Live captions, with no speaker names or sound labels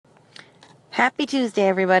Happy Tuesday,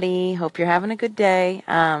 everybody. Hope you're having a good day.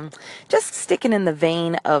 Just sticking in the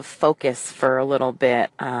vein of focus for a little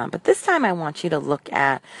bit. But this time I want you to look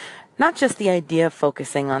at not just the idea of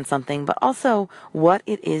focusing on something, but also what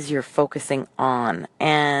it is you're focusing on.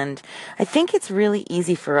 And I think it's really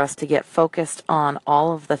easy for us to get focused on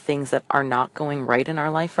all of the things that are not going right in our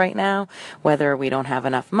life right now, whether we don't have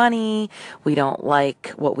enough money, we don't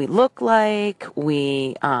like what we look like,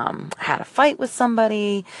 we had a fight with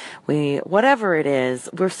somebody, whatever it is,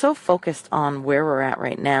 we're so focused on where we're at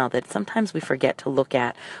right now that sometimes we forget to look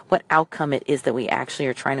at what outcome it is that we actually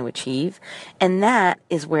are trying to achieve. And that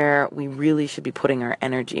is where we really should be putting our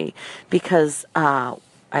energy because,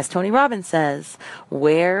 as Tony Robbins says,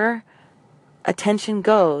 where attention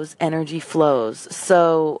goes, energy flows.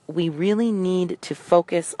 So we really need to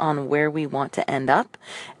focus on where we want to end up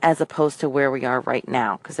as opposed to where we are right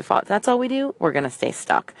now. Because if that's all we do, we're going to stay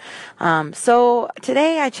stuck. So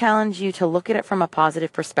today I challenge you to look at it from a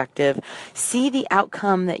positive perspective, see the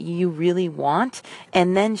outcome that you really want,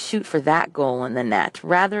 and then shoot for that goal in the net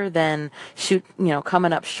rather than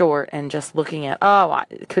coming up short and just looking at, oh, I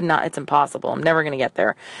could not, it's impossible. I'm never going to get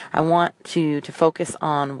there. I want to focus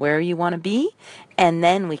on where you want to be, and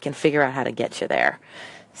then we can figure out how to get you there.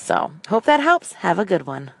 So, hope that helps. Have a good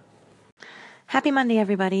one. Happy Monday,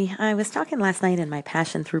 everybody. I was talking last night in my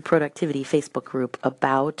Passion Through Productivity Facebook group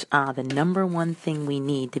about the number one thing we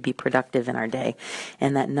need to be productive in our day.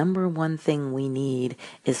 And that number one thing we need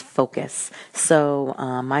is focus. So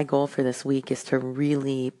my goal for this week is to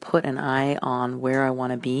really put an eye on where I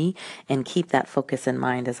want to be and keep that focus in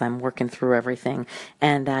mind as I'm working through everything.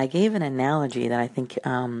 And I gave an analogy that I think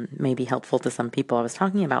may be helpful to some people. I was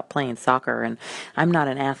talking about playing soccer, and I'm not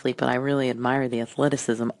an athlete, but I really admire the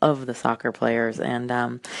athleticism of the soccer players. And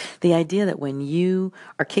the idea that when you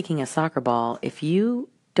are kicking a soccer ball, if you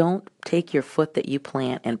don't take your foot that you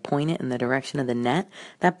plant and point it in the direction of the net,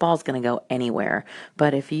 that ball's going to go anywhere.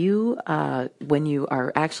 But if you, when you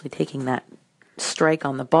are actually taking that strike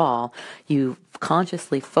on the ball, you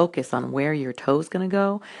consciously focus on where your toe's going to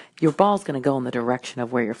go, your ball's going to go in the direction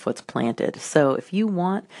of where your foot's planted. So if you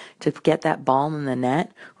want to get that ball in the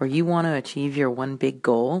net, or you want to achieve your one big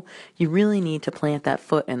goal, you really need to plant that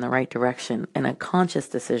foot in the right direction in a conscious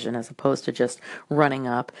decision as opposed to just running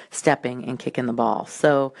up, stepping, and kicking the ball.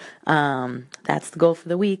 So that's the goal for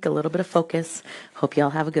the week, a little bit of focus. Hope you all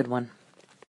have a good one.